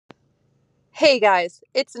Hey guys,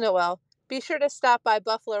 it's Noelle. Be sure to stop by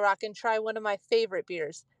Buffalo Rock and try one of my favorite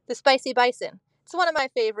beers, the Spicy Bison. It's one of my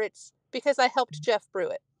favorites because I helped Jeff brew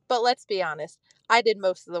it. But let's be honest, I did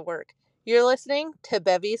most of the work. You're listening to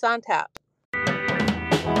Bevies on Tap.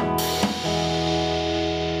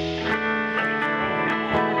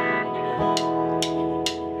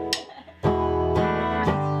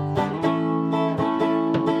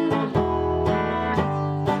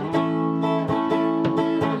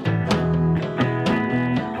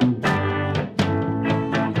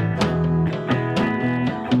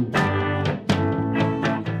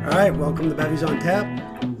 All right, welcome to Bevies on Tap.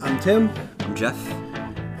 I'm Tim. I'm Jeff.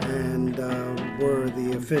 And we're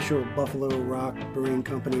the official Buffalo Rock Brewing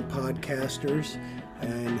Company podcasters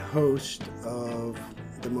and host of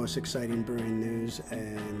the most exciting brewing news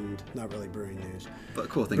and not really brewing news. But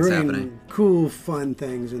cool things happening. Cool, fun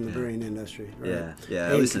things in the brewing industry. Right? Yeah,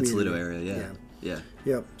 at least in the Toledo area, yeah.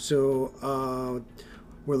 Yep, so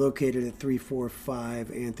we're located at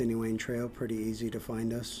 345 Anthony Wayne Trail. Pretty easy to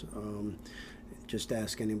find us. Just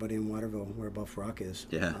ask anybody in Waterville where Buff Rock is.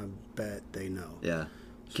 Yeah. I bet they know. Yeah.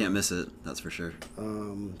 Can't miss it, that's for sure.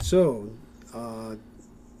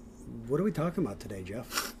 What are we talking about today,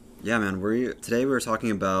 Jeff? Yeah, man. Today we're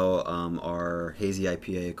talking about our Hazy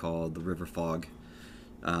IPA called the River Fog.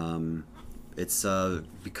 It's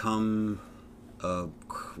become I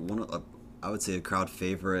would say a crowd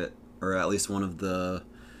favorite, or at least one of the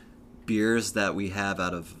beers that we have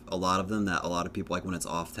out of a lot of them that a lot of people like when it's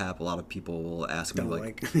off tap. A lot of people will ask me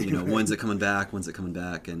when's it coming back? When's it coming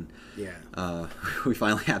back? And we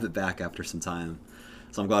finally have it back after some time.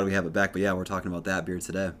 So I'm glad we have it back. But yeah, we're talking about that beer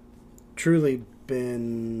today. Truly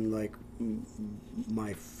been like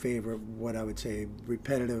my favorite, what I would say,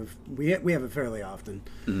 repetitive. We have it fairly often,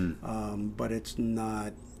 but it's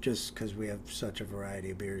not just because we have such a variety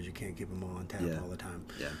of beers. You can't keep them all on tap all the time.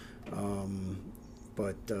 Yeah.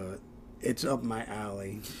 But it's up my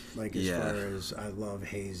alley. Like as far as I love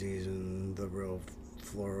hazies and the real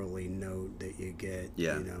florally note that you get.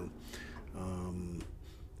 Yeah. You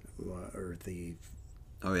know, earthy.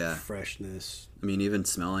 Oh yeah. Freshness. I mean, even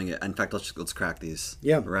smelling it. In fact, let's crack these.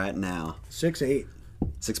 Yeah. Right now. 6.8.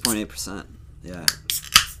 6.8%. Yeah.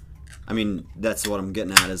 I mean, that's what I'm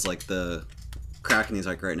getting at is like the cracking these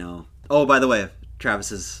like right now. Oh, by the way,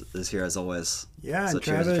 Travis is here as always. Yeah, so and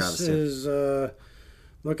Travis is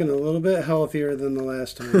looking a little bit healthier than the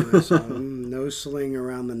last time I saw him. No sling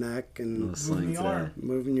around the neck and no sling today.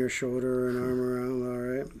 Moving your shoulder and arm around. All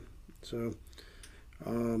right. So,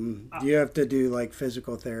 do you have to do like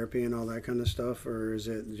physical therapy and all that kind of stuff, or is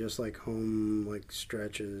it just like home like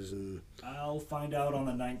stretches and? I'll find out on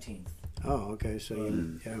the 19th. Oh, okay. So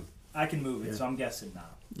I can move it, so I'm guessing now.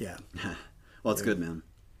 Yeah. Well, it's good, man.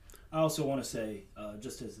 I also want to say,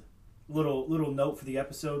 just as a little note for the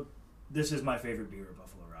episode, this is my favorite beer at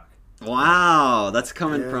Buffalo Rock. Wow, that's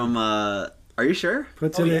coming from. Are you sure?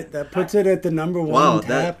 Puts it at the number one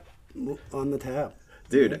tap on the tap.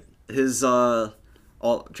 Dude, right? His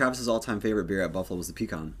Travis's all-time favorite beer at Buffalo was the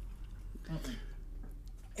Pecan.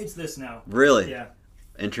 It's this now. Really? Yeah.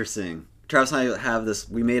 Interesting. Travis and I have this.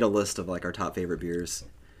 We made a list of like our top favorite beers.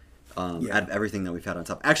 Out of everything that we've had on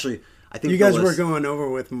top. Actually, I think you guys were going over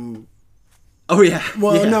with them. Oh yeah.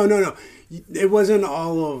 Well, no. It wasn't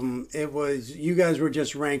all of them. It was you guys were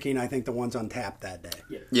just ranking. I think the ones on tap that day.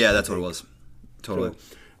 Yeah, that's what it was. Totally.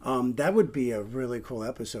 So, that would be a really cool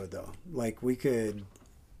episode, though. Like we could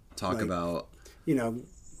talk about,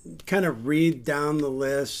 kind of read down the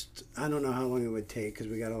list. I don't know how long it would take because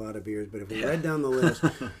we got a lot of beers. But if we read down the list,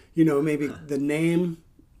 maybe the name.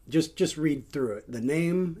 Just read through it. The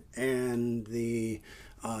name and the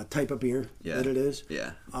type of beer that it is.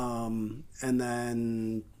 Yeah. And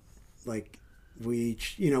then, like, we'd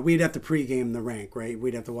have to pregame the rank, right?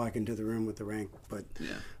 We'd have to walk into the room with the rank. But,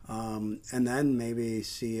 and then maybe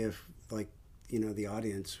see if, like, the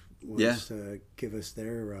audience wants to give us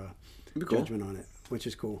their judgment on it, which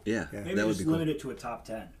is cool. Yeah. Maybe that would be cool. Limit it to a top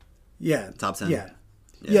 10. Yeah. Top 10. Yeah,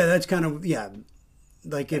 that's kind of,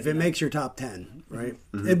 like if it makes your top 10, right?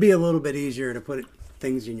 Mm-hmm. It'd be a little bit easier to put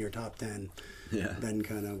things in your top 10 than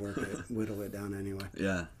kind of whittle it down anyway.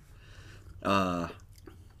 Yeah.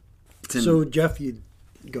 So Jeff, you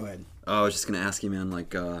go ahead. Oh, I was just going to ask you, man,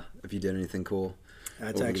 like if you did anything cool.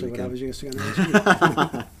 That's actually what I was just going to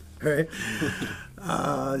ask you. Right.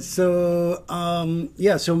 So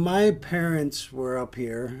my parents were up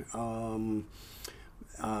here.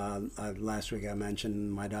 Last week I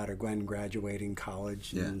mentioned my daughter Gwen graduating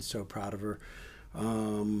college and so proud of her.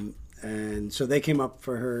 And so they came up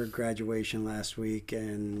for her graduation last week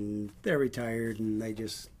and they're retired and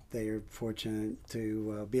they're fortunate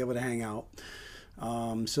to be able to hang out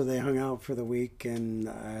So they hung out for the week, and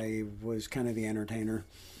I was kind of the entertainer.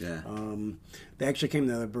 Yeah. They actually came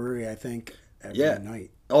to the brewery, I think, every Yeah.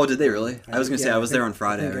 night. Oh, did they really? I was gonna say I was there on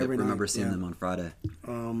Friday. I every remember night, seeing yeah. them on Friday.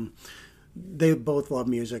 They both love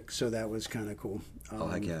music, so that was kind of cool. Oh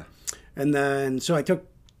heck yeah! And then, so I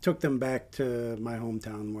took them back to my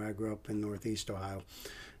hometown where I grew up in Northeast Ohio.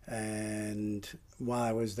 And while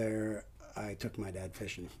I was there, I took my dad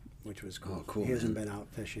fishing, which was cool. Oh, cool, He hasn't man. been out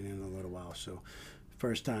fishing in a little while, so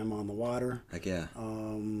first time on the water. Heck yeah!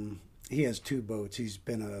 He has 2 boats. He's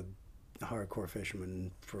been a hardcore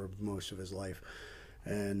fisherman for most of his life.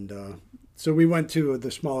 And so we went to the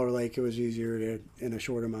smaller lake. It was easier to, in a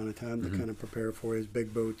short amount of time, to kind of prepare for his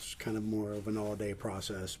big boats, kind of more of an all-day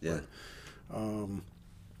process. Yeah. But,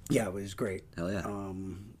 yeah, it was great. Hell yeah!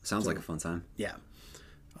 Sounds like a fun time. Yeah.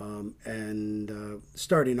 And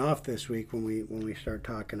starting off this week, when we start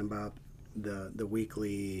talking about the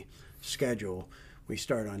weekly schedule, we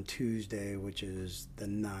start on Tuesday, which is the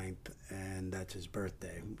 9th, and that's his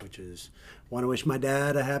birthday, which is, want to wish my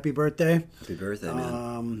dad a happy birthday. Happy birthday,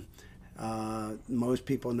 man! Most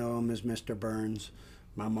people know him as Mr. Burns.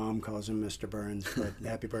 My mom calls him Mr. Burns, but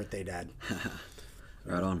happy birthday, Dad.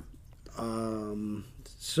 Right on.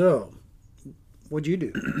 So, what'd you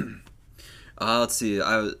do? Let's see.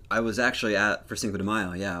 I was actually for Cinco de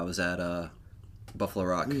Mayo. Yeah, I was at Buffalo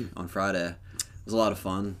Rock on Friday. It was a lot of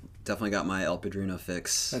fun. Definitely got my El Padrino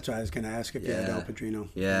fix. That's what I was going to ask if you had El Padrino.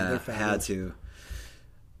 Yeah, I had to.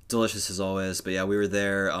 Delicious as always. But yeah, we were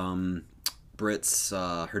there. Britt's,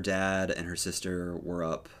 her dad and her sister were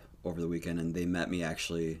up over the weekend, and they met me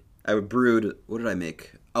actually. I brewed, what did I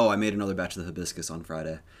make? Oh, I made another batch of the hibiscus on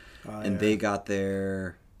Friday. And they got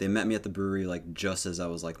there, they met me at the brewery like just as I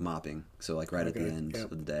was like mopping. So like right at the end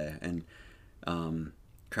of the day. And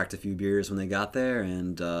cracked a few beers when they got there,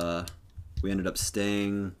 and we ended up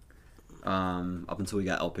staying up until we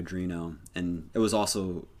got El Padrino. And it was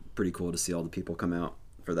also pretty cool to see all the people come out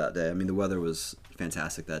for that day. I mean, the weather was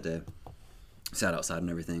fantastic that day. Sat outside and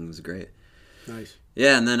everything. It was great. Nice.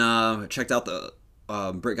 Yeah, and then checked out the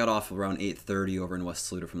Britt got off around 8:30 over in West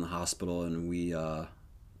Toledo from the hospital, and we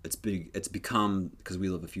it's become, because we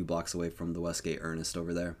live a few blocks away from the Westgate Ernest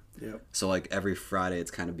over there. Yep. So like every Friday, it's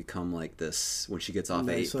kind of become like this. When she gets off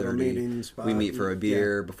Nice at little 8:30, meeting spot. we meet for a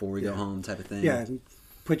beer before we go home, type of thing. Yeah,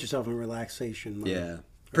 put yourself in relaxation mode. Yeah,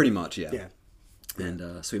 pretty much. Yeah. Yeah.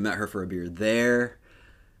 And so we met her for a beer there,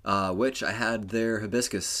 which I had their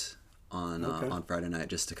hibiscus on Friday night,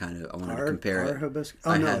 just to kind of, I wanted to compare it. Hibiscus?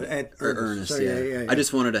 I had at Ernest. Sorry, Yeah. yeah. I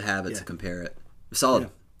just wanted to have it Yeah. to compare it. Solid.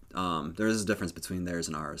 There is a difference between theirs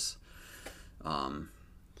and ours.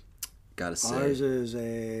 Gotta say, Ours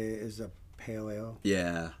is a pale ale.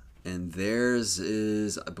 yeah, and theirs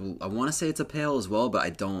is, I want to say it's a pale as well, but I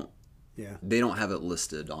don't. Yeah. They don't have it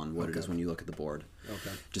listed on what it is when you look at the board.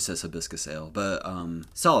 Okay. Just says hibiscus ale, but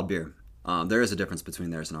solid beer. There is a difference between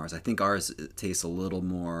theirs and ours. I think ours tastes a little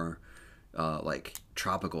more like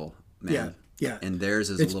tropical, man. Yeah. And theirs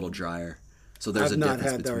is a little drier. So there's I've a not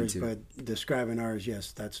difference had between ours, two. but describing ours,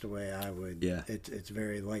 yes, that's the way I would. Yeah. It's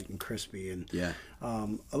very light and crispy, and Yeah.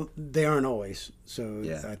 they aren't always. So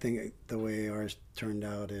Yeah. I think the way ours turned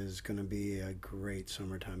out is going to be a great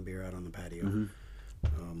summertime beer out on the patio.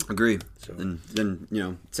 Mm-hmm. Agree. So- And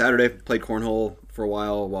then, Saturday played cornhole for a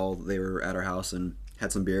while they were at our house and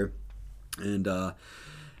had some beer. And it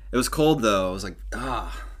was cold though. I was like,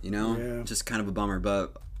 Yeah. just kind of a bummer.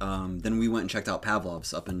 But then we went and checked out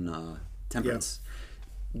Pavlov's up in Temperance.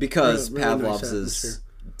 Because Really nice Pavlov's is atmosphere.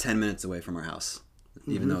 10 minutes away from our house,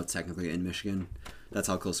 even though it's technically in Michigan. That's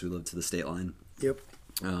how close we live to the state line. Yep.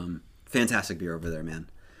 Fantastic beer over there, man.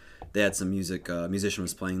 They had some music. Musician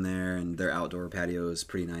was playing there, and their outdoor patio is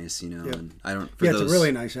pretty nice, Yep. And I don't. It's a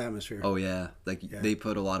really nice atmosphere. Oh yeah, they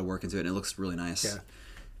put a lot of work into it, and it looks really nice. Yeah.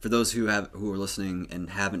 For those who are listening and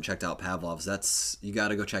haven't checked out Pavlov's, you got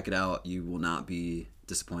to go check it out. You will not be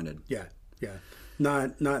disappointed. Yeah.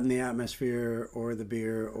 Not in the atmosphere or the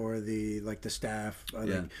beer or the staff. I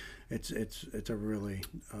think it's a really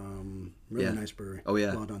nice brewery. Oh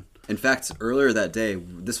yeah. Well done. In fact, earlier that day,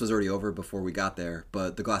 this was already over before we got there,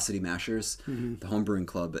 but the Glass City Mashers, the home brewing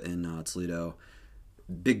club in Toledo,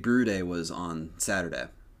 Big Brew Day was on Saturday.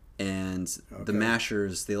 And the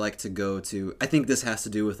Mashers, they like to go to, I think this has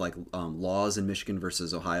to do with laws in Michigan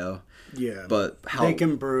versus Ohio. Yeah. But how they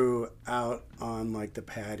can brew out on the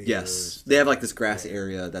patios. Yes. They have this grass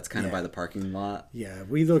area that's kind of by the parking lot. Yeah,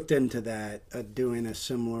 we looked into that, doing a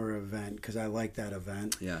similar event, because I like that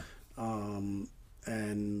event. Yeah.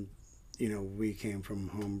 And we came from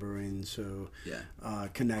home brewing, so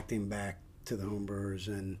connecting back to the home brewers,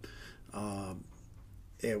 and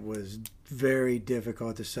it was very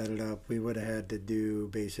difficult to set it up. We would have had to do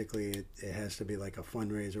basically it has to be like a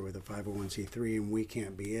fundraiser with a 501c3, and we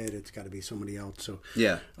can't be it. It's got to be somebody else. So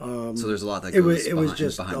yeah, so there's a lot that goes it was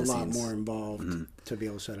just behind a the lot scenes. more involved to be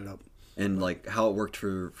able to set it up. And like how it worked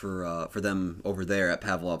for them over there at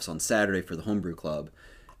Pavlov's on Saturday for the homebrew club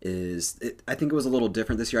I think it was a little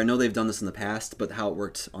different this year. I know they've done this in the past, but how it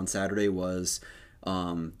worked on Saturday was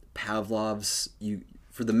Pavlov's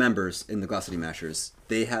for the members in the Glass City Mashers,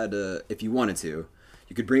 they had if you wanted to,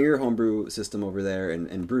 you could bring your homebrew system over there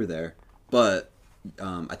and brew there, but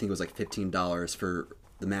I think it was like $15 for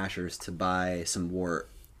the mashers to buy some wort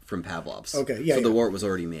from Pavlov's. Okay, yeah. So the wort was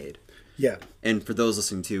already made. Yeah. And for those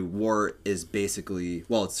listening to, wort is basically,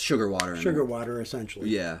 well, it's sugar water. Sugar water, essentially.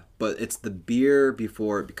 Yeah, but it's the beer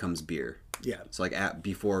before it becomes beer. Yeah. So like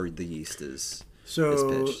before the yeast is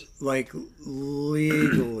pitched. Like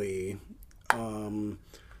legally,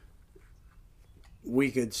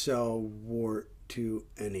 we could sell wort to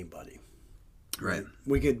anybody. Right.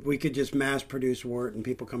 We could just mass produce wort and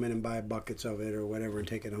people come in and buy buckets of it or whatever and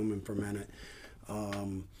take it home and ferment it.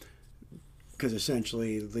 Because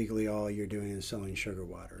essentially, legally, all you're doing is selling sugar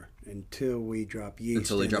water until we drop yeast.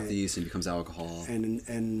 Until they drop the yeast and it becomes alcohol.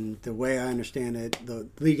 And the way I understand it, the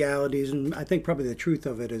legalities, and I think probably the truth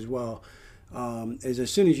of it as well, is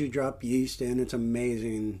as soon as you drop yeast in, it's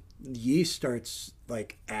amazing. Yeast starts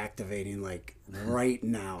like activating like right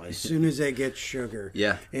now. As soon as they get sugar,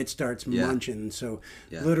 it starts munching. So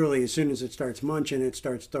literally, as soon as it starts munching, it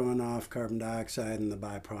starts throwing off carbon dioxide, and the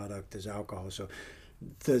byproduct is alcohol. So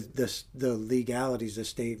the legalities, the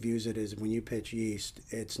state views it as when you pitch yeast,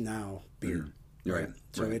 it's now beer. Right.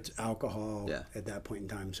 So it's alcohol at that point in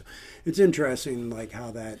time. So it's interesting, like how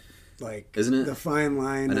that, like, isn't it? The fine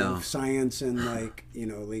line of science and like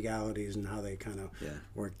legalities and how they kind of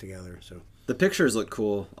work together. So the pictures look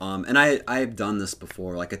cool. And I've done this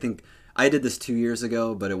before. Like I think I did this 2 years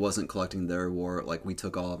ago, but it wasn't collecting their wort. Like we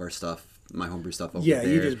took all of our stuff, my homebrew stuff over there. Yeah,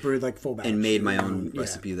 you just brewed like full batch. And made my own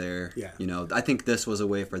recipe there. Yeah. You know, I think this was a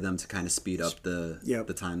way for them to kind of speed up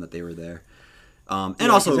the time that they were there. And yeah,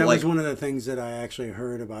 also, that like, was one of the things that I actually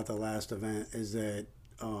heard about the last event is that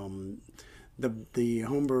the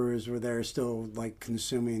homebrewers were there still like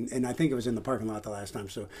consuming, and I think it was in the parking lot the last time,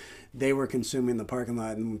 so they were consuming the parking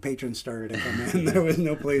lot, and when patrons started to come in, there was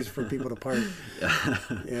no place for people to park.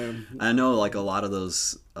 Yeah. I know like a lot of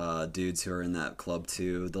those dudes who are in that club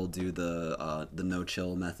too, they'll do the no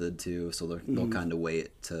chill method too, so they'll kind of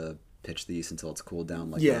wait to pitch the yeast until it's cooled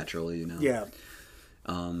down like naturally, you know. Yeah.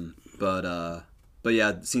 But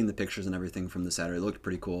yeah, seeing the pictures and everything from the Saturday looked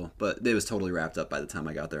pretty cool. But it was totally wrapped up by the time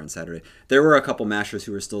I got there on Saturday. There were a couple mashers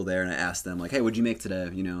who were still there, and I asked them like, "Hey, what'd you make today?"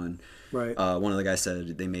 You know, and one of the guys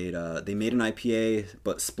said they made an IPA,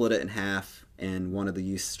 but split it in half. And one of the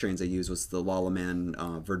yeast strains they used was the Lalaman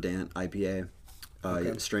Verdant IPA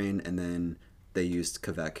strain, and then they used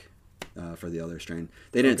Quebec for the other strain.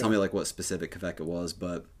 They didn't tell me like what specific Quebec it was,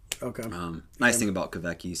 but nice thing about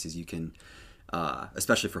Quebec yeast is you can,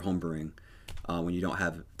 especially for home brewing. When you don't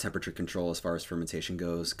have temperature control as far as fermentation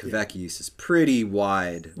goes, Quebec yeast is pretty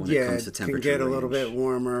wide when it comes to temperature. It can get a little bit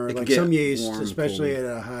warmer. Like some yeast, especially at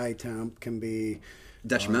a high temp, can be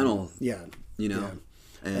detrimental. You know,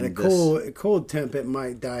 and at a cold temp, it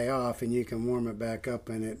might die off, and you can warm it back up,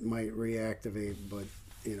 and it might reactivate. But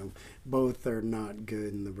you know, both are not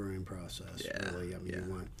good in the brewing process. Really, I mean, you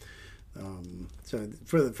want. So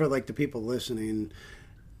for like the people listening.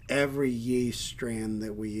 Every yeast strand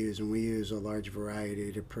that we use, and we use a large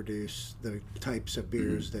variety to produce the types of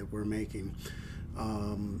beers that we're making.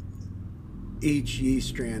 Each yeast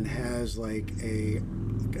strand has like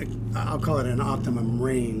I'll call it an optimum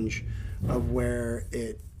range of where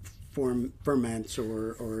it ferments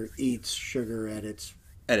or eats sugar at its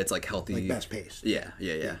like healthy, like best pace. Yeah.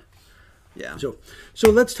 So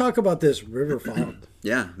let's talk about this River Fog.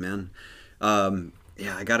 Yeah, man.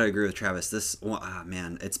 Yeah, I gotta agree with Travis.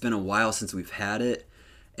 Man, it's been a while since we've had it,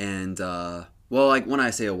 and well, like when I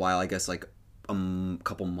say a while, I guess like a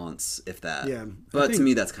couple months, if that. Yeah, but to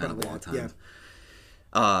me, that's kind of a long time.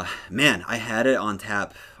 Yeah. Man, I had it on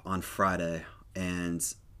tap on Friday, and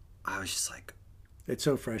I was just like, it's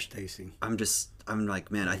so fresh tasting. I'm like,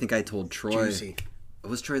 man, I think I told Troy. Juicy.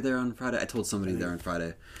 Was Troy there on Friday? I told somebody there on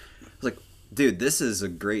Friday. I was like, dude, this is a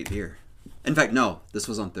great beer. In fact, no, this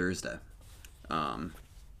was on Thursday.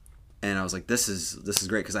 And I was like, this is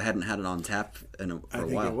great because I hadn't had it on tap for a while. I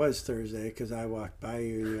think it was Thursday because I walked by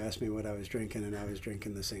you and you asked me what I was drinking, and I was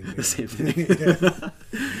drinking the same beer. The same thing.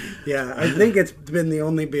 Yeah, I think it's been the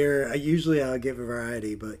only beer. Usually I'll give a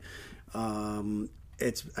variety, but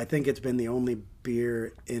I think it's been the only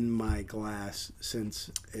beer in my glass since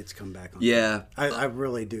it's come back on. Yeah, I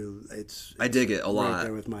really do. I dig it a lot. Right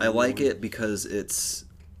there with my I like one. it because it's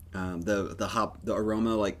the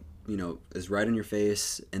aroma, like, you know, is right in your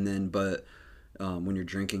face, and then when you're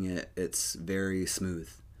drinking it, it's very smooth.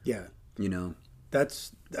 Yeah, You know,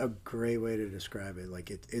 that's a great way to describe it.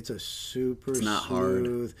 Like it's a super not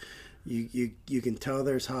smooth. You can tell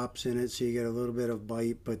there's hops in it, so you get a little bit of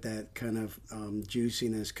bite, but that kind of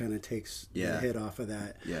juiciness kind of takes the hit off of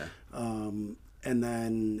that. Yeah. And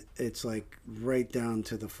then it's like right down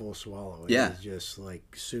to the full swallow. Yeah. It's just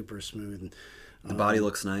like super smooth. The body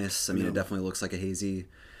looks nice. I mean, it definitely looks like a hazy.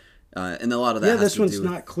 And a lot of that. Yeah, has this to one's do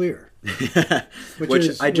with, not clear.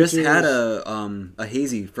 I just had a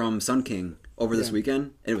hazy from Sun King over this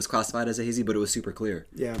weekend, and it was classified as a hazy, but it was super clear.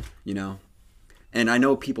 Yeah. You know, and I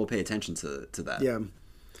know people pay attention to that. Yeah.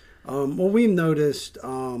 Well, we've noticed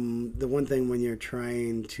the one thing when you're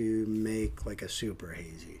trying to make like a super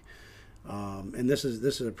hazy, and this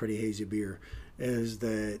is a pretty hazy beer, is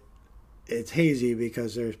that it's hazy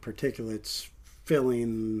because there's particulates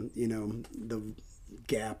filling, you know, the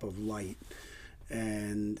gap of light.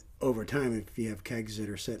 And over time, if you have kegs that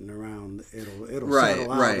are sitting around, it'll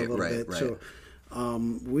settle out a little bit. Right. So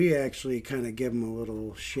we actually kind of give them a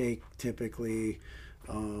little shake, typically,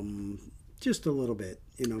 just a little bit.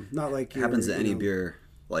 You know, not like It happens to any beer.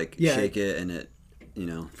 Like, shake it and it, you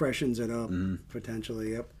know, freshens it up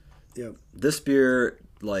potentially. Yep. This beer,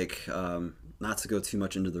 like, not to go too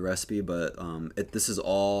much into the recipe, but this is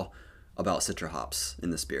all about Citra hops in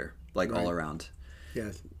this beer, like all around.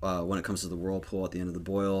 Yeah. When it comes to the whirlpool at the end of the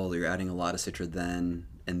boil, you're adding a lot of Citra then,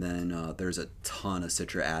 and then there's a ton of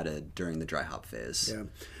Citra added during the dry hop phase.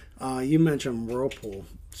 Yeah. You mentioned whirlpool.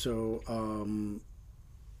 So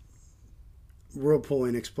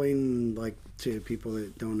whirlpooling, explain like to people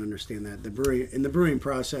that don't understand that. In the brewing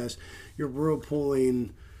process, you're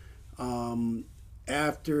whirlpooling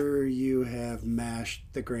after you have mashed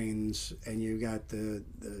the grains and you got the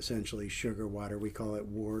essentially sugar water, we call it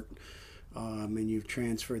wort, and you've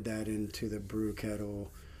transferred that into the brew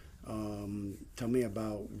kettle. Tell me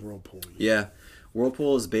about whirlpooling. Yeah,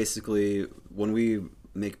 whirlpool is basically when we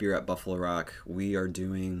make beer at Buffalo Rock, we are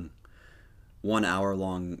doing 1 hour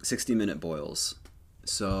long 60-minute boils.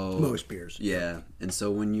 So most beers. Yeah. And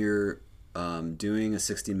so when you're doing a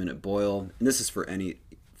 60-minute boil, and this is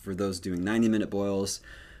for those doing 90-minute boils,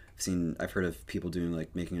 I've heard of people doing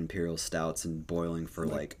like making imperial stouts and boiling for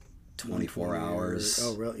like 24 hours.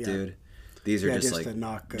 Oh, really? Yeah. Dude. These are just like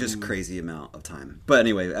just crazy amount of time. But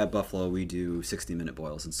anyway, at Buffalo we do 60-minute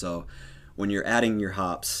boils, and so when you're adding your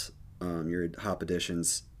hops, your hop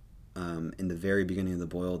additions, in the very beginning of the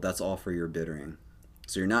boil, that's all for your bittering.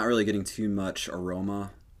 So you're not really getting too much aroma,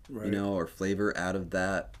 you know, or flavor out of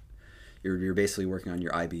that. You're basically working on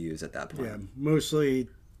your IBUs at that point. Yeah, mostly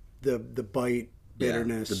the bite,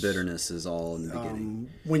 bitterness. Yeah, the bitterness is all in the beginning.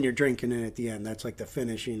 When you're drinking it at the end, that's like the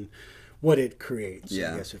finishing, what it creates,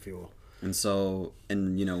 I guess, if you will. And so,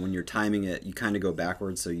 and you know, when you're timing it, you kind of go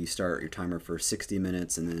backwards. So you start your timer for 60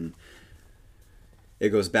 minutes and then it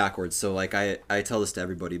goes backwards. So like I tell this to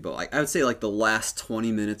everybody, but like I would say like the last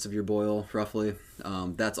 20 minutes of your boil, roughly,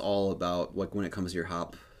 that's all about like when it comes to your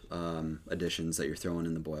hop additions that you're throwing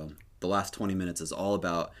in the boil. The last 20 minutes is all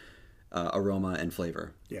about aroma and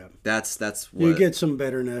flavor. Yeah. That's what you get some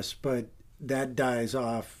bitterness, but that dies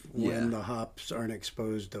off when the hops aren't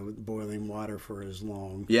exposed to boiling water for as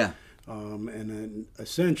long. Yeah. And then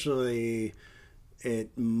essentially it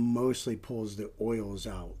mostly pulls the oils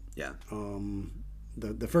out. Yeah.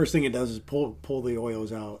 The first thing it does is pull the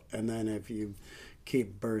oils out, and then if you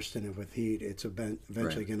keep bursting it with heat, it's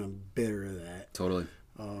eventually going to bitter that. Totally.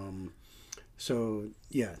 So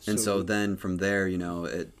yeah. And so then from there, you know,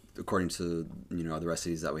 according to, you know, the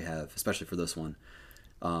recipes that we have, especially for this one,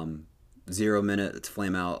 0 minute, it's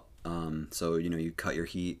flame out. So, you know, you cut your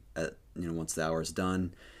heat at, you know, once the hour is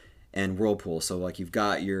done. And whirlpool, so like you've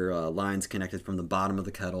got your lines connected from the bottom of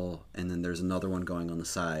the kettle, and then there's another one going on the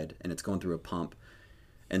side, and it's going through a pump.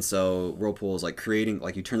 And so whirlpool is like creating,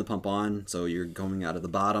 like you turn the pump on, so you're going out of the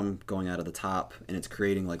bottom, going out of the top, and it's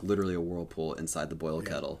creating like literally a whirlpool inside the boil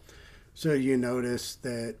kettle. So you notice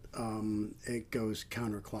that it goes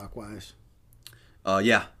counterclockwise.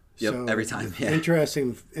 Yeah. Yep. So every time. Yeah.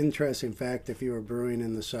 Interesting fact. If you were brewing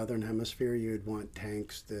in the southern hemisphere, you'd want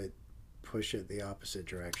tanks that push it the opposite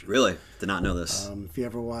direction. Really? Did not know this. If you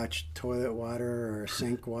ever watch toilet water or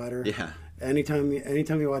sink water, yeah. Anytime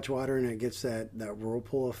you watch water and it gets that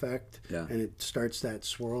whirlpool effect, yeah. and it starts that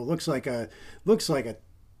swirl, looks like a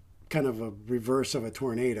kind of a reverse of a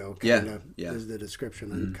tornado. Kind of is the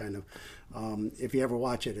description. And kind of, if you ever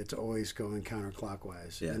watch it, it's always going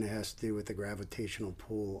counterclockwise, and it has to do with the gravitational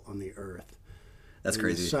pull on the Earth. That's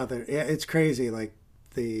crazy. It's crazy. Like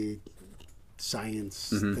the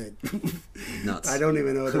science that nuts. I don't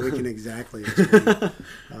even know that we can exactly explain.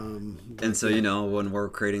 And so when we're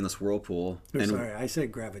creating this whirlpool, I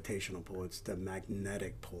said gravitational pull. It's the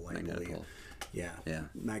magnetic pull, I believe. Pull. Yeah.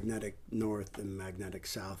 Magnetic north and magnetic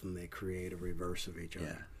south, and they create a reverse of each other.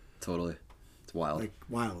 Yeah, totally. It's wild. Like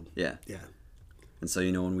wild. Yeah. Yeah. And so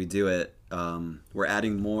when we do it, we're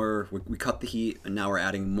adding more. We cut the heat, and now we're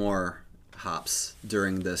adding more hops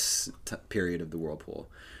during this period of the whirlpool.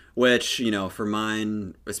 Which, for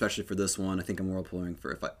mine, especially for this one, I think I'm whirlpooling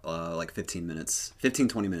for like 15 minutes. 15,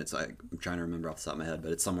 20 minutes. I'm trying to remember off the top of my head,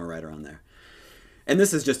 but it's somewhere right around there. And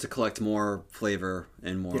this is just to collect more flavor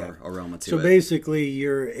and more aroma to it. So basically,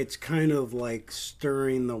 it's kind of like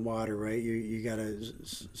stirring the water, right? You got a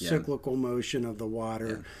cyclical motion of the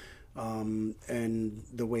water. And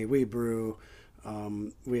the way we brew,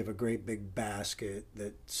 we have a great big basket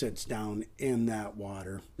that sits down in that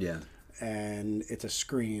water. Yeah. And it's a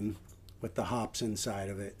screen with the hops inside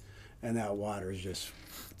of it, and that water is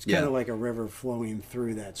it's kind of like a river flowing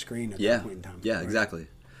through that screen at that point in time. Yeah, right? Exactly.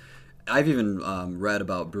 I've even read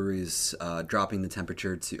about breweries dropping the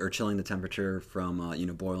temperature or chilling the temperature from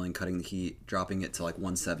boiling, cutting the heat, dropping it to like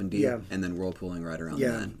 170, and then whirlpooling right around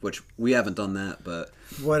then. Which we haven't done that, but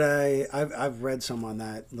what I've read some on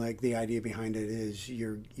that. Like the idea behind it is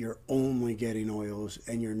you're only getting oils,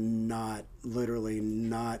 and you're not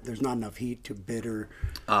there's not enough heat to bitter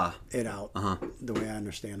it out. The way I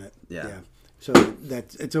understand it. Yeah. So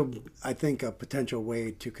I think a potential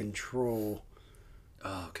way to control.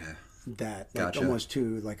 Oh, okay. That almost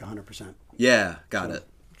to like 100%. Yeah, got it.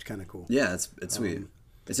 It's kind of cool. Yeah, it's sweet.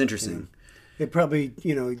 It's interesting. It probably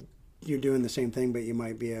you're doing the same thing, but you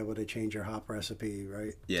might be able to change your hop recipe,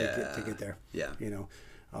 right? Yeah. To get there. Yeah.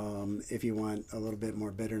 If you want a little bit more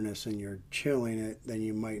bitterness and you're chilling it, then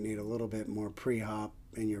you might need a little bit more pre-hop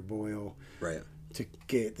in your boil, right? To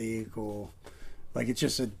get the equal. Like it's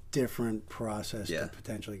just a different process to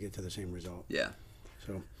potentially get to the same result. Yeah.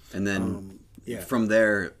 So. And then. From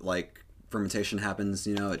there, like fermentation happens,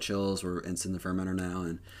 it chills. It's in the fermenter now,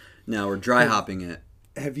 and now we're dry hopping it.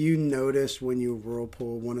 Have you noticed when you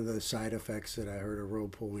whirlpool, one of the side effects that I heard of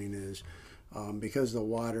whirlpooling is because the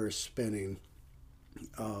water is spinning,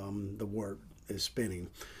 the wort is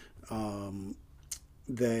spinning,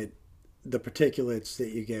 that the particulates that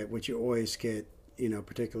you get, which you always get,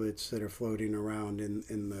 particulates that are floating around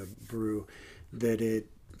in the brew, that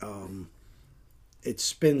it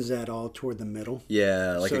spins that all toward the middle.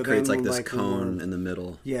 Yeah, like it creates like this cone in the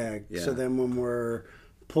middle. Yeah, so then when we're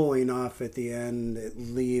pulling off at the end, it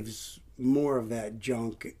leaves more of that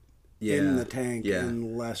junk in the tank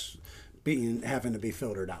and less having to be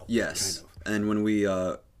filtered out. Yes, kind of. And when we,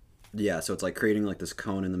 so it's like creating like this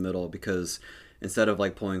cone in the middle because instead of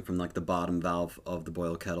like pulling from like the bottom valve of the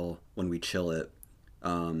boil kettle when we chill it,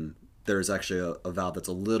 there's actually a valve that's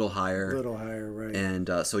a little higher. Right. And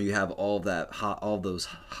so you have all those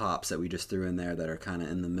hops that we just threw in there that are kind of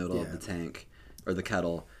in the middle of the tank or the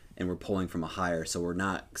kettle, and we're pulling from a higher, so we're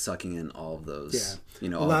not sucking in all of those.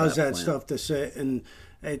 Allows that stuff to sit, and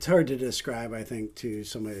it's hard to describe, I think, to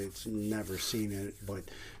somebody that's never seen it, but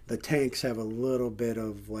the tanks have a little bit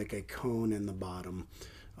of like a cone in the bottom.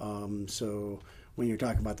 So when you're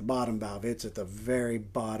talking about the bottom valve, it's at the very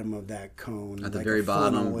bottom of that cone. At the very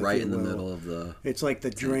bottom, right in the middle of the... It's like the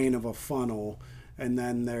drain of a funnel, and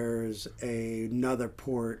then there's another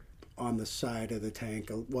port on the side of the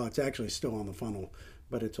tank. Well, it's actually still on the funnel,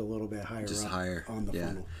 but it's a little bit higher on the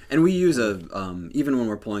funnel. And we use even when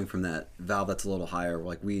we're pulling from that valve that's a little higher,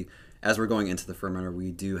 like as we're going into the fermenter,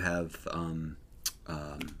 we do have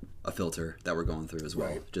a filter that we're going through as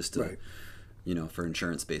well, just to... for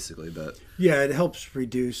insurance basically, but it helps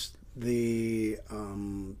reduce the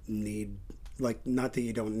need. Like, not that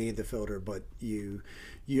you don't need the filter, but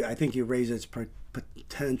I think you raise its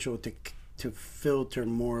potential to filter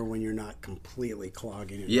more when you're not completely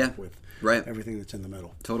clogging it up with everything that's in the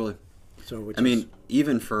middle. Totally. So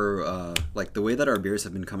even for like the way that our beers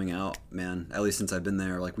have been coming out, man, at least since I've been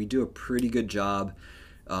there, like we do a pretty good job.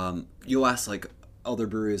 You'll ask like other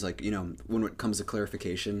breweries, like, when it comes to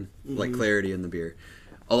clarification, like clarity in the beer,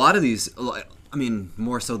 a lot of these,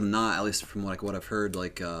 more so than not, at least from what I've heard,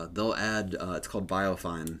 like they'll add it's called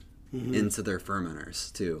biofine into their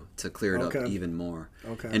fermenters too to clear it up even more.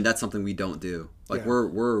 And that's something we don't do. Like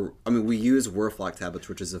we use Werflock tablets,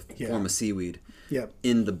 which is a form of seaweed,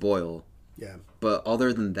 in the boil. But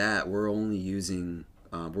other than that, we're only using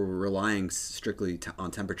we're relying strictly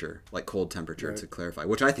on temperature, like cold temperature, to clarify,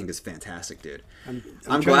 which I think is fantastic, dude.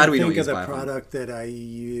 I'm glad we don't use the biofilm. product that I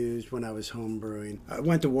used when I was home brewing. I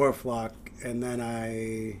went to Warflock, and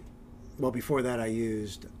then before that I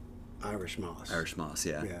used Irish Moss. Irish Moss,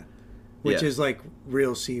 yeah. Yeah. Which is like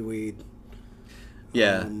real seaweed.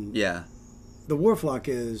 Yeah, The Warflock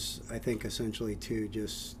is, I think, essentially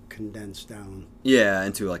just condensed down. Yeah,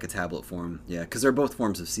 into like a tablet form. Yeah, because they're both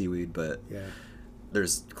forms of seaweed, but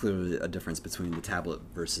there's clearly a difference between the tablet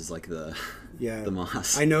versus like the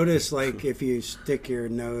moss. I noticed like if you stick your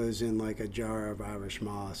nose in like a jar of Irish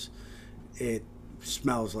Moss, it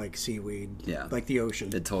smells like seaweed. Yeah, like the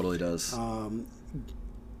ocean. It totally does.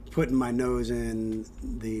 Putting my nose in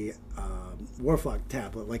the Warflock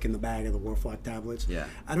tablet, like in the bag of the Warflock tablets,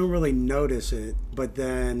 I don't really notice it. But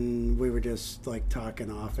then we were just like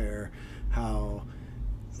talking off air how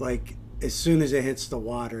like as soon as it hits the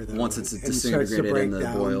water, though, once it's disintegrated in the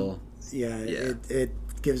boil,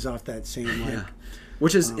 it gives off that same like,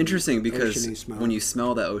 which is interesting because when you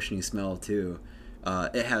smell that oceany smell too,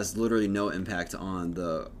 it has literally no impact on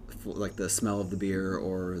the smell of the beer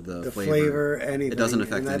or the flavor, anything. It doesn't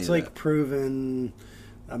affect and that's any of like proven.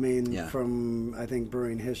 I mean, from I think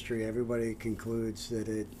brewing history, everybody concludes that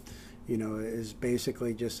it, is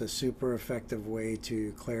basically just a super effective way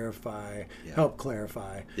to help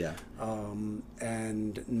clarify,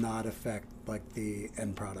 and not affect like the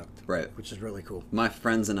end product, right? Which is really cool. My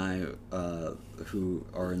friends and I, who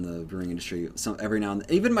are in the brewing industry, every now and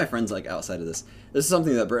then, even my friends like outside of this is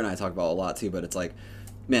something that Britt and I talk about a lot too. But it's like,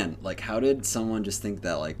 man, like how did someone just think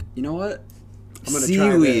that like, you know what? I'm gonna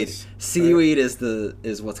try this. Seaweed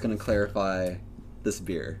is what's going to clarify this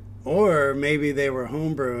beer. Or maybe they were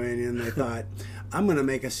home brewing and they thought, I'm going to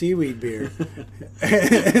make a seaweed beer.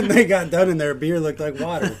 And they got done and their beer looked like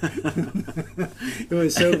water. It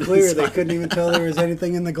was so clear they couldn't even tell there was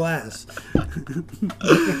anything in the glass.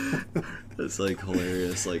 It's like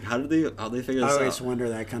hilarious. Like how they figure this out? I always wonder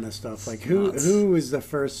that kind of stuff. Like who was the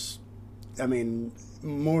first, I mean,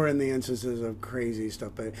 more in the instances of crazy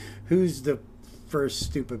stuff, but who's the first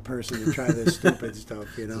stupid person to try this stupid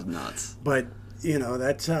stuff, It's nuts. But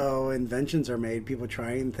that's how inventions are made. People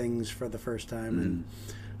trying things for the first time,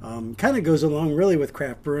 and kind of goes along really with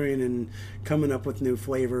craft brewing and coming up with new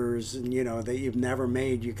flavors, and that you've never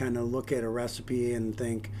made. You kind of look at a recipe and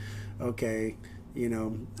think, okay,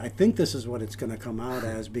 I think this is what it's going to come out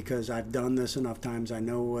as because I've done this enough times. I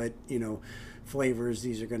know what flavors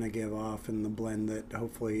these are going to give off in the blend that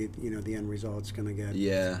hopefully the end result's going to get.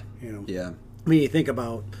 Yeah. I mean, you think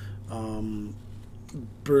about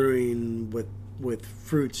brewing with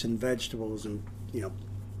fruits and vegetables and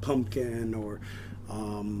pumpkin, or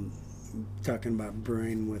talking about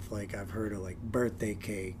brewing with like I've heard of like birthday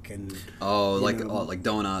cake and like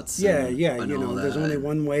donuts. There's only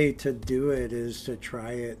one way to do it is to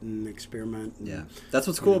try it and experiment. Yeah, that's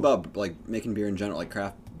what's cool about like making beer in general, like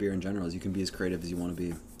craft beer in general, is you can be as creative as you want to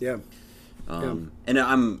be. Yeah. And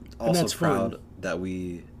I'm also proud that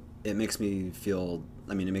it makes me feel,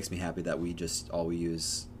 it makes me happy that all we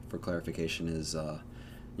use for clarification is, a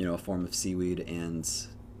form of seaweed and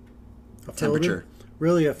temperature.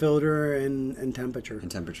 Really a filter and temperature.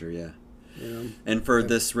 And temperature, yeah. And for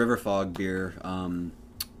this River Fog beer,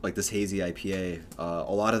 like this hazy IPA,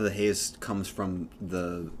 a lot of the haze comes from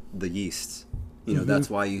the yeast. That's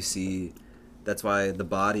why the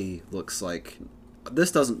body looks like,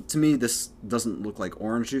 this doesn't look like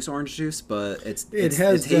orange juice, but it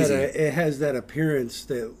has hazy. It has that appearance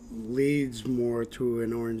that leads more to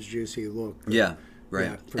an orange juicy look. Yeah,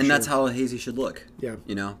 right. Yeah, and that's how a hazy should look. Yeah.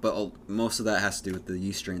 But most of that has to do with the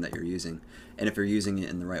yeast strain that you're using. And if you're using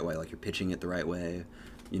it in the right way, like you're pitching it the right way,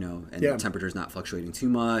 and the temperature's not fluctuating too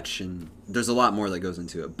much, and there's a lot more that goes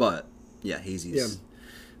into it. But yeah, hazy's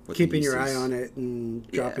keeping your eye on it and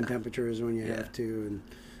dropping temperatures when you have to, and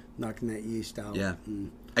knocking that yeast out. Yeah.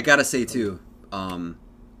 I gotta say too,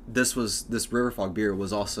 this River Fog beer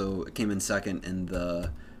it came in second in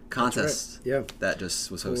the contest. Right. Yeah. That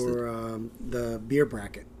just was hosted. For the beer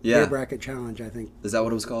bracket. Yeah. Beer bracket challenge, I think. Is that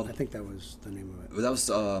what it was called? I think that was the name of it. That was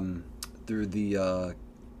through the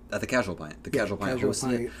at the Casual Pint. The Casual Pint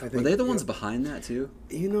hosted it. Were they the ones behind that too?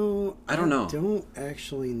 I don't know. I don't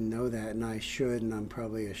actually know that, and I should, and I'm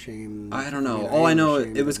probably ashamed. I don't know. All I know,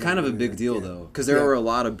 it was kind of a big deal though, because there were a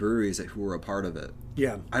lot of breweries who were a part of it.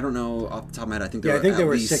 Yeah. I don't know off the top of my head. I think there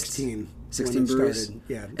were 16. 16 breweries? Started.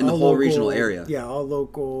 Yeah. In the whole regional area? Yeah, all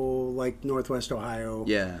local, like Northwest Ohio.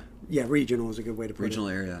 Yeah. Yeah, regional is a good way to put regional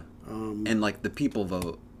it. Regional area. And like the people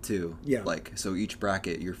vote too. Yeah. Like, so each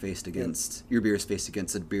bracket you're faced against, your beer is faced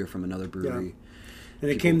against a beer from another brewery. And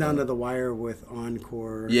it came down to the wire with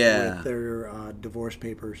Encore. Yeah. With their divorce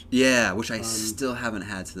papers. Yeah, which I still haven't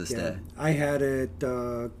had to this day. I had it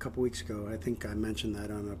a couple weeks ago. I think I mentioned that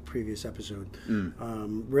on a previous episode.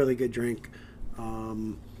 Really good drink.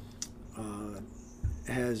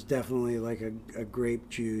 Has definitely like a grape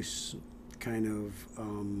juice kind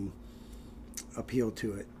of appeal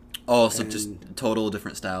to it. Oh, so just total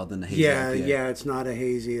different style than the hazy IPA. Yeah, it's not a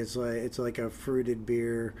hazy. It's like a fruited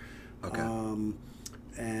beer. Okay.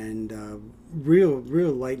 And real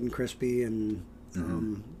light and crispy, and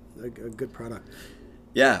a good product.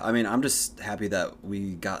 Yeah, I mean, I'm just happy that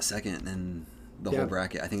we got second in the whole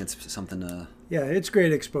bracket. I think it's something to... Yeah, it's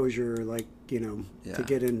great exposure, like, to Yeah.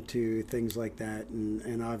 get into things like that,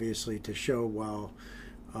 and obviously to show well.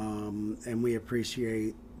 And we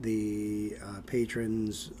appreciate the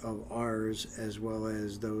patrons of ours, as well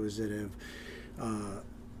as those that have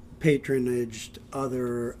patronaged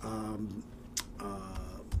other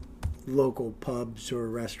local pubs or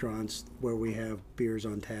restaurants where we have beers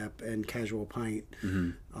on tap, and Casual Pint,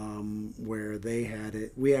 where they had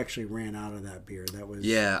it. We actually ran out of that beer. That was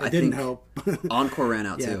I didn't think help. Encore ran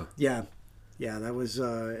out too. Yeah, that was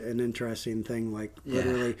an interesting thing. Like,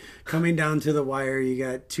 literally coming down to the wire, you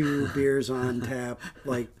got 2 beers on tap,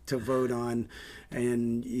 like, to vote on,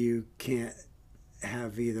 and you can't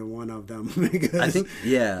have either one of them because I think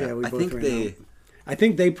we both ran out. I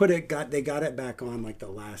think they got it back on like the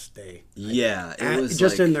last day. Yeah, it was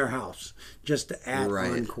just like, in their house, just at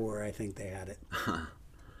Right. Encore. I think they had it.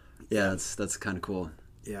 Yeah, that's kind of cool.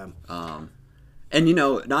 Yeah. And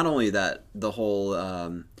not only that, the whole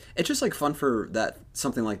it's just like fun for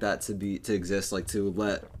something like that to exist, like to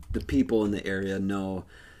let the people in the area know,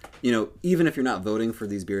 even if you're not voting for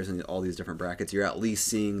these beers in all these different brackets, you're at least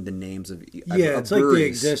seeing the names of It's breweries. like the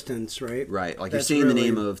existence, right? Right, like That's you're seeing the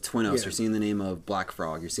really- name of Twin Oaks, yeah. you're seeing the name of Black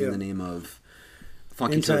Frog, you're seeing the name of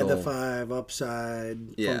Funky Inside Turtle. the Five, Upside,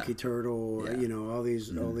 Yeah. Funky Turtle, Yeah. all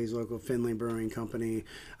these local Finley Brewing Company.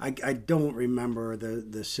 I don't remember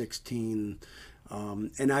the 16,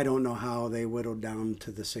 and I don't know how they whittled down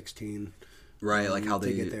to the 16. Right, like how to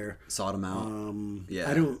they get there. sought them out.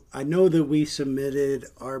 I know that we submitted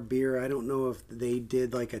our beer. I don't know if they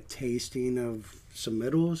did like a tasting of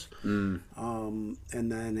submittals,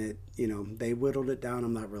 and then they whittled it down.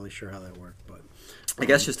 I'm not really sure how that worked, but I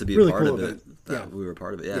guess just to be really a part cool of it, event. that we were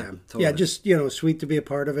part of it. yeah, Totally. yeah, just sweet to be a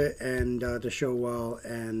part of it, and to show well,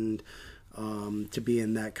 and to be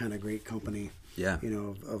in that kind of great company. Yeah.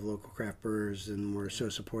 Of local craft brewers, and we're so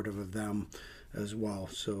supportive of them as well.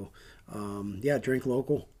 So, drink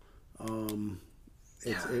local.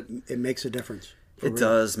 It makes a difference. It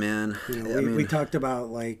does, man. We talked about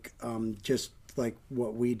just like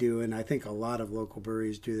what we do, and I think a lot of local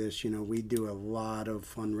breweries do this. We do a lot of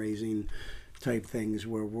fundraising type things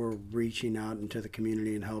where we're reaching out into the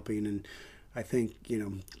community and helping, and I think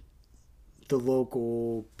the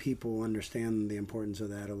local people understand the importance of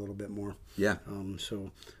that a little bit more. Yeah.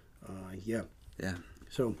 Yeah.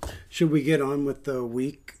 So, should we get on with the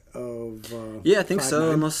week of? I think 5-9?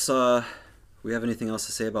 so. Unless we have anything else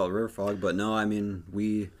to say about River Fog, but no, I mean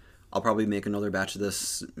I'll probably make another batch of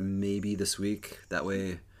this maybe this week. That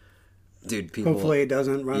way, dude, people. Hopefully, it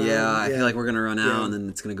doesn't run out. Yeah, I feel like we're gonna run out, Yeah. and then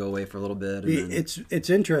it's gonna go away for a little bit. And then, It's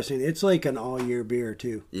interesting. It's like an all year beer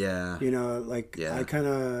too. yeah. I kind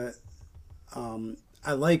of.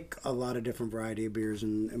 I like a lot of different variety of beers,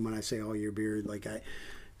 and when I say all year beer,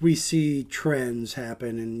 we see trends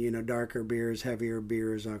happen, and darker beers, heavier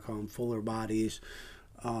beers, I call them fuller bodies,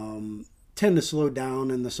 tend to slow down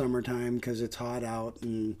in the summertime because it's hot out,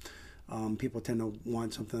 and people tend to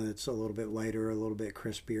want something that's a little bit lighter, a little bit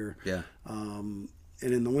crispier. Yeah. And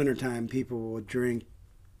in the wintertime, people will drink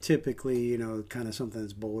typically, kind of something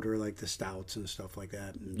that's bolder, like the stouts and stuff like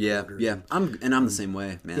that. And Yeah, porters. yeah. I'm the same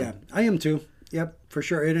way, man. Yeah, I am too. Yep, for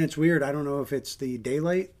sure. And it's weird. I don't know if it's the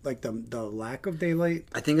daylight, like the lack of daylight.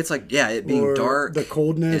 I think it's like it being or dark, the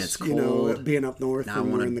coldness. and it's cold. Being up north Now I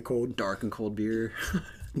and want we're in the cold. dark and cold beer.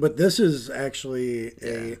 But this is actually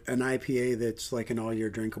an IPA that's like an all year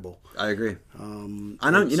drinkable. I agree. I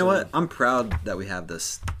know. You know what? uh, I'm proud that we have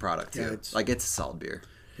this product too. Yeah, it's a solid beer.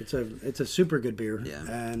 It's a super good beer. Yeah.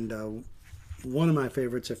 And one of my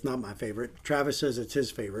favorites, if not my favorite. Travis says it's his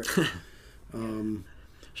favorite.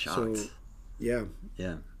 Shocked. So, yeah.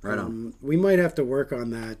 Yeah. Right on. We might have to work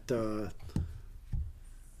on that.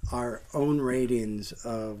 Our own ratings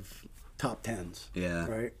of top tens. Yeah.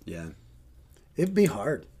 Right. Yeah. It'd be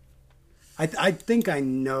hard. I think I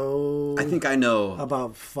know. I think I know.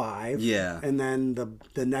 About 5. Yeah. And then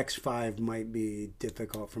the next 5 might be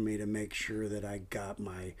difficult for me to make sure that I got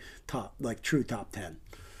my true top 10.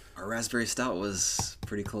 Our raspberry stout was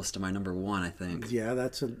pretty close to my number one, I think. Yeah,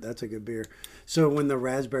 that's a good beer. So when the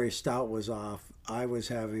raspberry stout was off, I was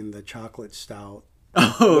having the chocolate stout.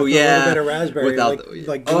 Oh with yeah, a little bit of raspberry, without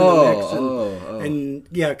like doing the mix, and and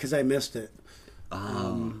yeah, because I missed it.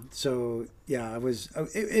 So yeah,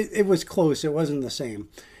 it was close. It wasn't the same.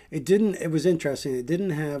 It didn't. It was interesting. It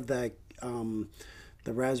didn't have that.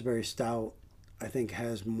 The raspberry stout, I think,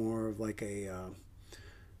 has more of like a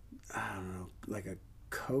I don't know, like a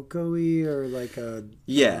cocoa-y or like a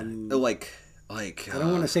like I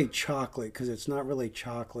don't want to say chocolate because it's not really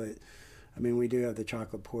chocolate. I mean, we do have the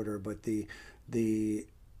chocolate porter, but the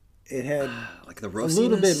it had like the roastiness, a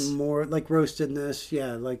little bit more like roastedness.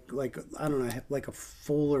 Yeah, like I don't know, like a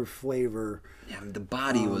fuller flavor. Yeah, I mean, the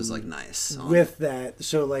body was like nice with that.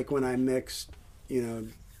 So like when I mixed,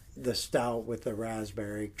 the stout with the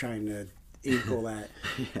raspberry, trying to equal that,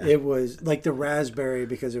 it was like the raspberry,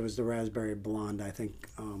 because it was the raspberry blonde. I think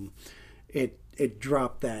it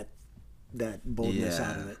dropped that boldness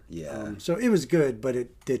out of it. Yeah. So it was good, but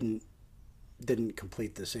it didn't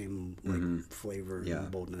complete the same flavor and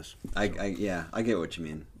boldness. I get what you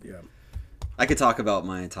mean. Yeah. I could talk about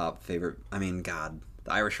my top favorite. I mean, God,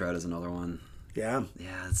 the Irish Red is another one. Yeah.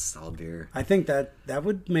 Yeah, it's a solid beer. I think that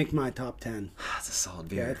would make my top 10. It's a solid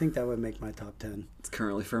beer. Yeah, I think that would make my top 10. It's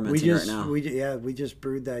currently fermenting right now. We just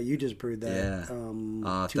brewed that. You just brewed that.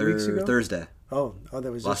 Yeah. 2 weeks ago? Thursday. Oh, that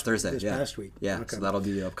was last Thursday. This past week. Yeah, okay. so that'll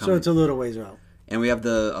be upcoming. So it's a little ways out. And we have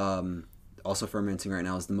the also fermenting right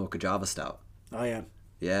now is the Mocha Java Stout. Oh yeah.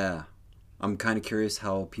 Yeah. I'm kind of curious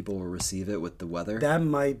how people will receive it with the weather. That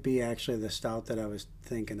might be actually the stout that I was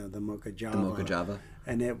thinking of, the Mocha Java. The Mocha Java.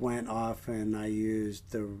 And it went off, and I used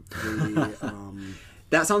the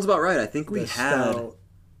that sounds about right. I think we had. Stout.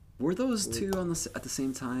 Were those two at the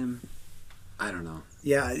same time? I don't know.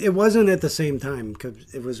 Yeah, it wasn't at the same time,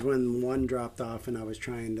 because it was when one dropped off, and I was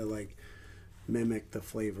trying to like mimic the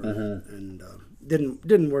flavor, and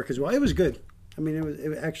didn't work as well. It was good. I mean,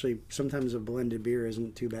 it actually, sometimes a blended beer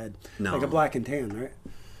isn't too bad. No. Like a black and tan, right?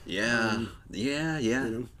 Yeah.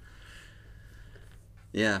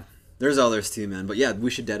 Yeah. There's others too, man. But yeah, we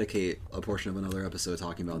should dedicate a portion of another episode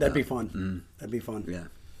talking about that. That'd be fun. That'd be fun. Yeah.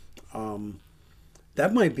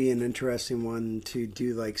 That might be an interesting one to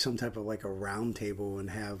do, like some type of like a round table and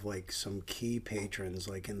have like some key patrons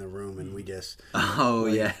like in the room, and we just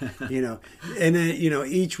yeah, and then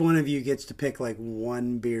each one of you gets to pick like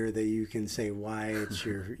one beer that you can say why it's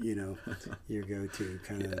your your go-to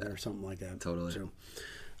kind of or something like that. Totally. So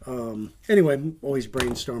anyway, I'm always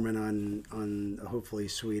brainstorming on hopefully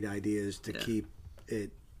sweet ideas to keep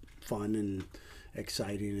it fun and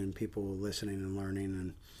exciting and people listening and learning.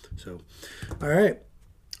 And so, all right.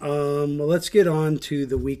 Well, let's get on to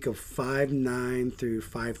the week of 5/9 through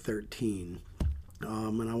 5/13.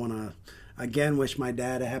 And I want to again wish my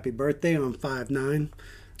dad a happy birthday on 5/9.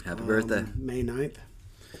 Happy birthday. May 9th.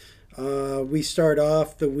 We start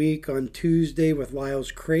off the week on Tuesday with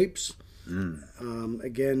Lyle's Crepes.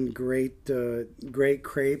 Again, great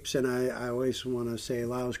crepes, and I always want to say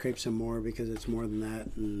Lyle's Crepes and more, because it's more than that.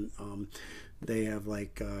 And they have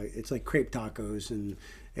like it's like crepe tacos, and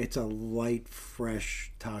it's a light,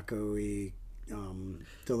 fresh taco-y,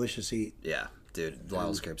 delicious eat. Yeah, dude,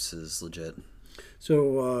 Lyle's Crepes is legit.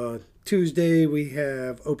 So Tuesday we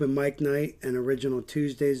have open mic night, and Original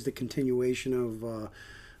Tuesdays, the continuation of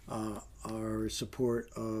our support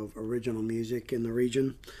of original music in the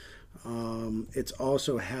region. It's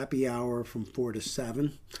also happy hour from 4 to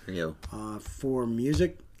 7. Yo. For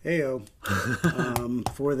music. Heyo.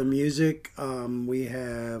 For the music, we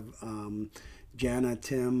have Jana,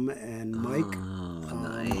 Tim, and Mike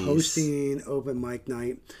nice. hosting open mic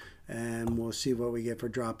night, and we'll see what we get for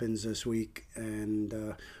drop-ins this week.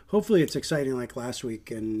 And hopefully it's exciting like last week.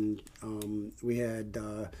 And we had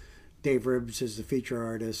Dave Ribbs is the feature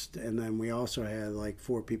artist, and then we also had like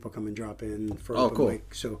 4 people come and drop in for open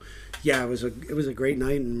mic. So yeah, it was a great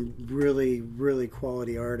night, and really, really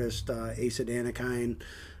quality artist. Asa Danikine,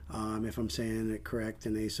 if I'm saying it correct,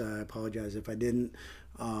 and Asa, I apologize if I didn't.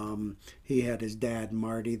 He had his dad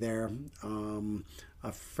Marty there,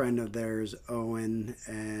 a friend of theirs Owen,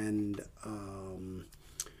 and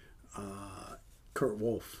Kurt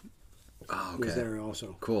Wolf was there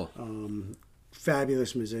also. Cool.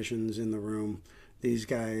 Fabulous musicians in the room. These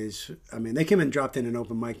guys, I mean, they came and dropped in an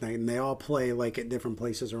open mic night, and they all play like at different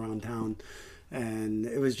places around town. And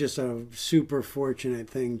it was just a super fortunate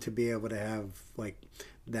thing to be able to have like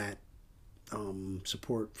that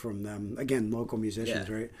support from them. Again, local musicians,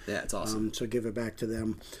 right? Yeah, it's awesome. So give it back to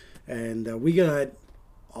them. And we got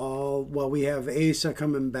we have Asa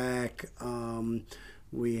coming back.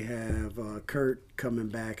 We have Kurt coming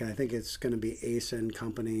back, and I think it's going to be Ace and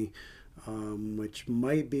Company, which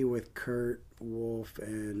might be with Kurt Wolf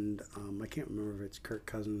and I can't remember if it's Kirk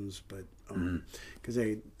Cousins, but because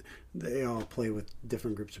they all play with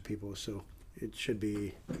different groups of people, so it should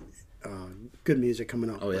be good music coming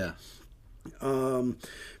up. Oh yeah.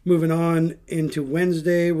 Moving on into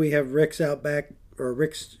Wednesday, we have Rick's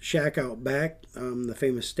Shack Out Back, the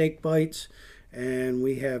famous steak bites. And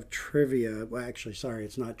we have trivia. Well, actually, sorry,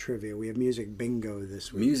 it's not trivia. We have music bingo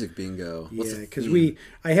this week. Music bingo. Yeah, because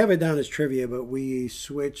I have it down as trivia, but we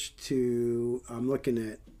switched to. I'm looking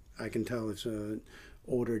at. I can tell it's a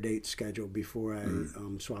older date schedule before I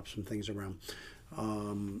swap some things around.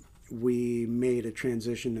 We made a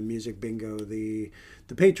transition to music bingo. The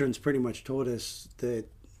patrons pretty much told us that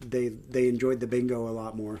they enjoyed the bingo a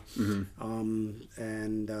lot more,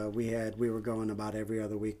 and we were going about every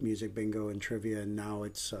other week music bingo and trivia, and now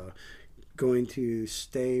it's going to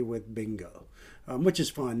stay with bingo, which is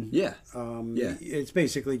fun. Yeah. It's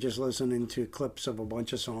basically just listening to clips of a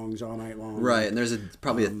bunch of songs all night long. Right, and there's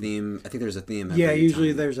probably a theme. I think there's a theme. Yeah, every usually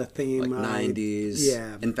time. There's a theme. Like 90s.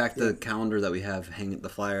 Yeah. In fact, the calendar that we have hanging, the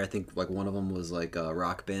flyer, I think like one of them was like a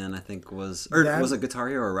rock band. I think was it Guitar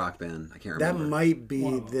Hero or rock band? I can't remember. That might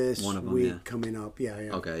be this one of them, week coming up. Yeah.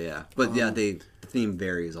 Okay, yeah, but the theme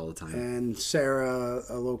varies all the time. And Sarah,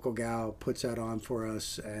 a local gal, puts that on for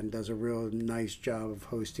us and does a real nice job of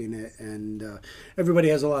hosting it. And everybody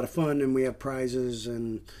has a lot of fun, and we have prizes.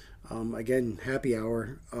 And again, happy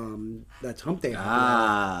hour. That's Hump Day. Happy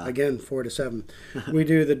hour. Again, 4 to 7. We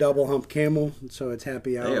do the double hump camel, so it's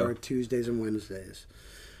happy hour Tuesdays and Wednesdays.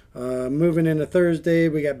 Moving into Thursday,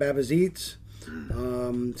 we got Baba's Eats.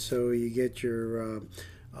 So you get your.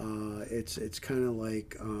 It's kind of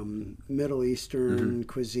like Middle Eastern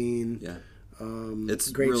cuisine. Yeah, it's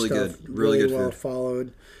great really stuff, good, really good well food.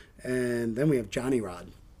 Followed. And then we have Johnny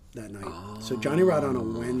Rod that night. So Johnny Rod on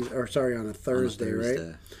a Thursday,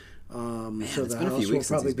 right? Man, so the house will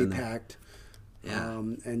probably be packed. Yeah.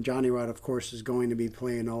 And Johnny Rod, of course, is going to be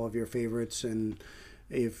playing all of your favorites. And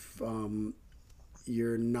if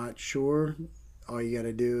you're not sure, all you got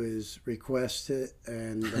to do is request it,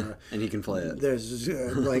 and and he can play it. There's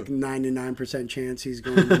like 99% chance he's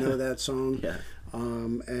going to know that song. Yeah.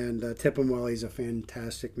 And tip him while he's a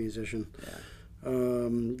fantastic musician. Yeah.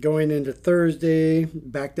 Going into Thursday,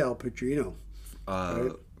 back to El Padrino.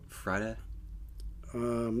 Right? Friday?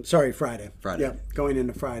 Friday. Friday. Yeah, going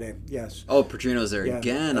into Friday, yes. Oh, Padrino's there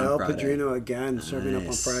again on Friday. El Padrino again, serving up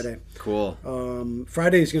on Friday. Cool.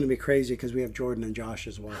 Friday's going to be crazy because we have Jordan and Josh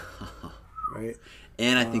as well. Right?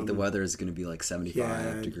 And I think the weather is going to be like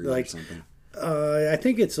 75 degrees or something. I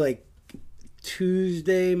think it's like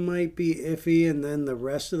Tuesday might be iffy, and then the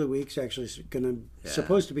rest of the week's actually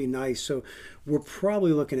supposed to be nice. So we're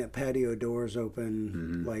probably looking at patio doors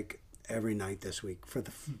open like every night this week for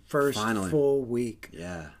the first full week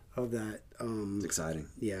of that. It's exciting.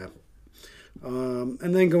 Yeah.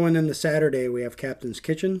 And then going into Saturday, we have Captain's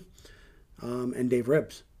Kitchen and Dave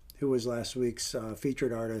Ribbs, who was last week's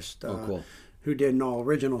featured artist. Cool. Who did an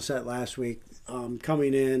all-original set last week.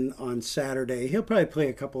 Coming in on Saturday, he'll probably play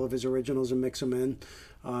a couple of his originals and mix them in.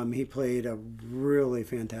 He played a really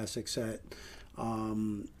fantastic set.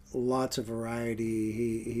 Lots of variety.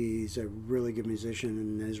 He's a really good musician,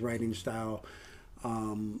 and his writing style.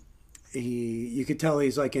 You could tell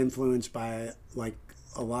he's like influenced by like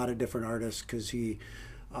a lot of different artists because he.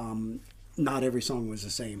 Not every song was the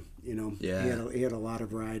same, you know. Yeah. He had a lot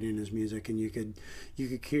of variety in his music, and you could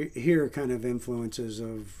hear kind of influences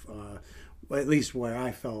of, at least where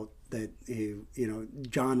I felt that he,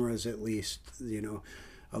 genres at least,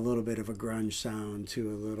 a little bit of a grunge sound to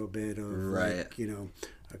a little bit of like,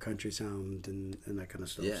 a country sound and that kind of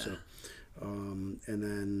stuff. Yeah. So, and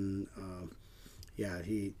then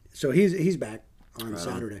he's back on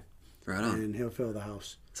Saturday. Right on. And he'll fill the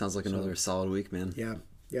house. Sounds like another solid week, man. Yeah.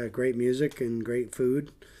 Yeah, great music and great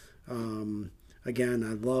food. Again,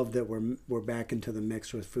 I love that we're back into the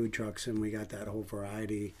mix with food trucks, and we got that whole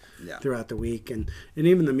variety throughout the week. And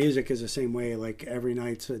even the music is the same way. Like every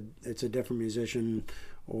night, it's a different musician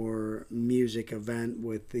or music event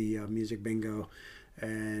with the music bingo,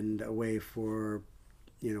 and a way for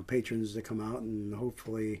patrons to come out and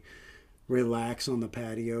hopefully relax on the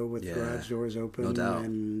patio with garage doors open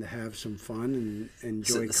and have some fun and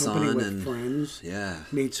enjoy company with friends. Yeah.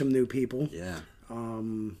 Meet some new people. Yeah.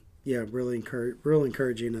 Real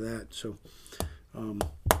encouraging of that. So,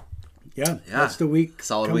 that's the week.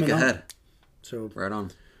 Solid week ahead. Up. So right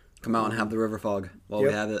on. Come out and have the river fog while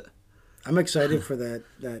we have it. I'm excited for that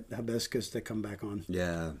hibiscus to come back on.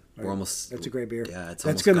 Yeah. We're almost. That's a great beer. Yeah, it's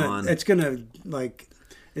almost gone.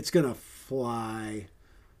 It's gonna fly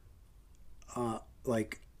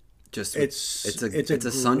like Just it's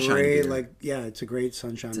a sunshine great, beer. like it's a great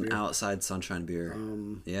sunshine It's an beer. outside sunshine beer.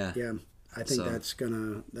 Yeah. Yeah, I think So- that's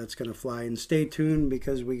gonna fly. And stay tuned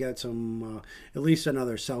because we got some at least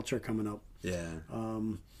another seltzer coming up. Yeah.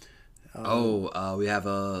 We have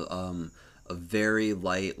a very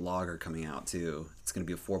light lager coming out too. It's going to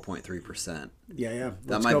be a 4.3%. Yeah. That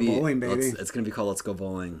Let's might go be bowling, baby. It's going to be called Let's Go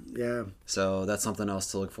Bowling. Yeah. So that's something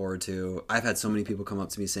else to look forward to. I've had so many people come up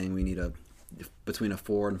to me saying we need between a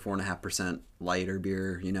 4 and 4.5% lighter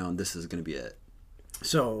beer, and this is going to be it.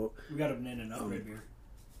 So We got a banana nut red beer.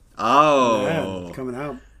 Oh, yeah, it's coming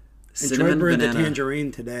out. And cinnamon Troy brewed banana. the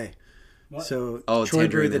tangerine today. What? So Oh, Troy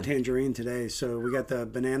brewed the tangerine. tangerine today. So we got the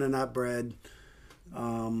banana nut bread.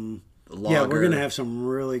 Lager. Yeah, we're gonna have some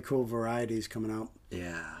really cool varieties coming out.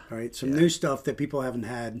 Yeah. All right, some new stuff that people haven't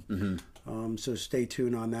had. Mm-hmm. So stay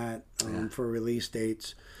tuned on that for release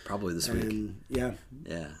dates. Probably this week. And yeah,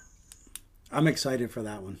 Yeah. I'm excited for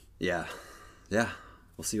that one. Yeah. Yeah.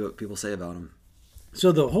 We'll see what people say about them.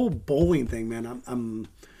 So the whole bowling thing, man,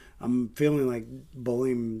 I'm feeling like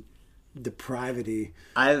bowling depravity.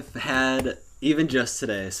 I've had, even just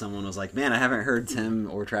today, someone was like, man, I haven't heard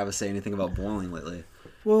Tim or Travis say anything about bowling lately.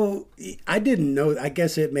 Well, I didn't know. I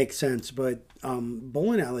guess it makes sense, but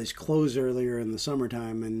bowling alleys close earlier in the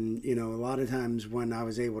summertime, and a lot of times when I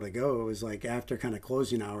was able to go, it was like after kind of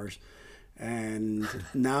closing hours. And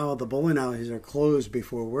now the bowling alleys are closed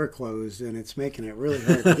before we're closed, and it's making it really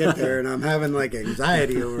hard to get there. And I'm having like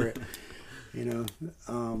anxiety over it.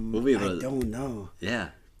 We'll be able I to, don't know. yeah.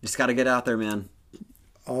 Just got to get out there, man.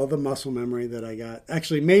 All the muscle memory that I got.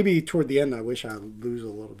 Actually, maybe toward the end, I wish I would lose a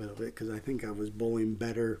little bit of it because I think I was bowling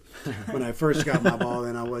better when I first got my ball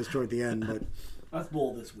than I was toward the end. But Let's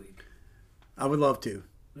bowl this week. I would love to.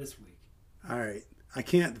 This week. All right. I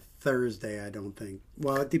can't Thursday, I don't think.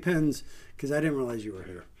 Well, it depends because I didn't realize you were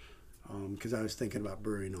here because I was thinking about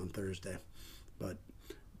brewing on Thursday. But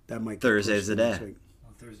that might get Thursday's pushed the to next day. week.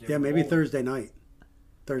 On Thursday. Yeah, we're maybe bowling. Thursday night.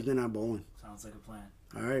 Thursday night bowling. Sounds like a plan.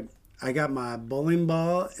 All right. I got my bowling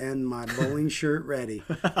ball and my bowling shirt ready.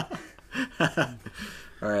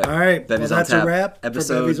 All right. All right. Bevies Well, on that's tap. a wrap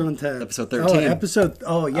Episode, for Bevies on Tap. Episode 13.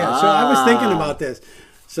 Oh, yeah. So I was thinking about this.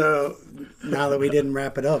 So now that we didn't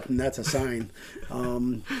wrap it up, and that's a sign,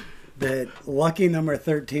 that lucky number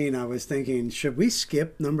 13, I was thinking, should we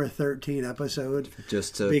skip number 13 episode?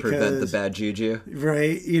 Just to prevent the bad juju.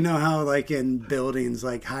 Right. You know how, like, in buildings,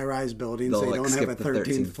 like high-rise buildings, They'll, they like, don't have skip a the 13th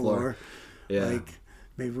 13th floor. floor. Yeah. Like,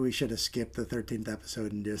 maybe we should have skipped the 13th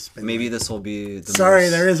episode and just been Maybe like, this will be the sorry,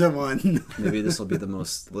 most, there isn't one. maybe this will be the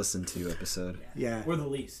most listened to episode. Yeah. Or the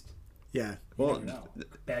least. Yeah. You Well, never know.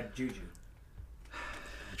 Bad juju.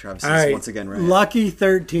 Travis All is right. once again right. Lucky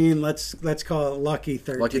 13. Let's call it Lucky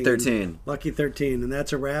 13. Lucky 13. Lucky 13. And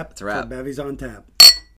that's a wrap. It's a wrap. For Bevies on Tap.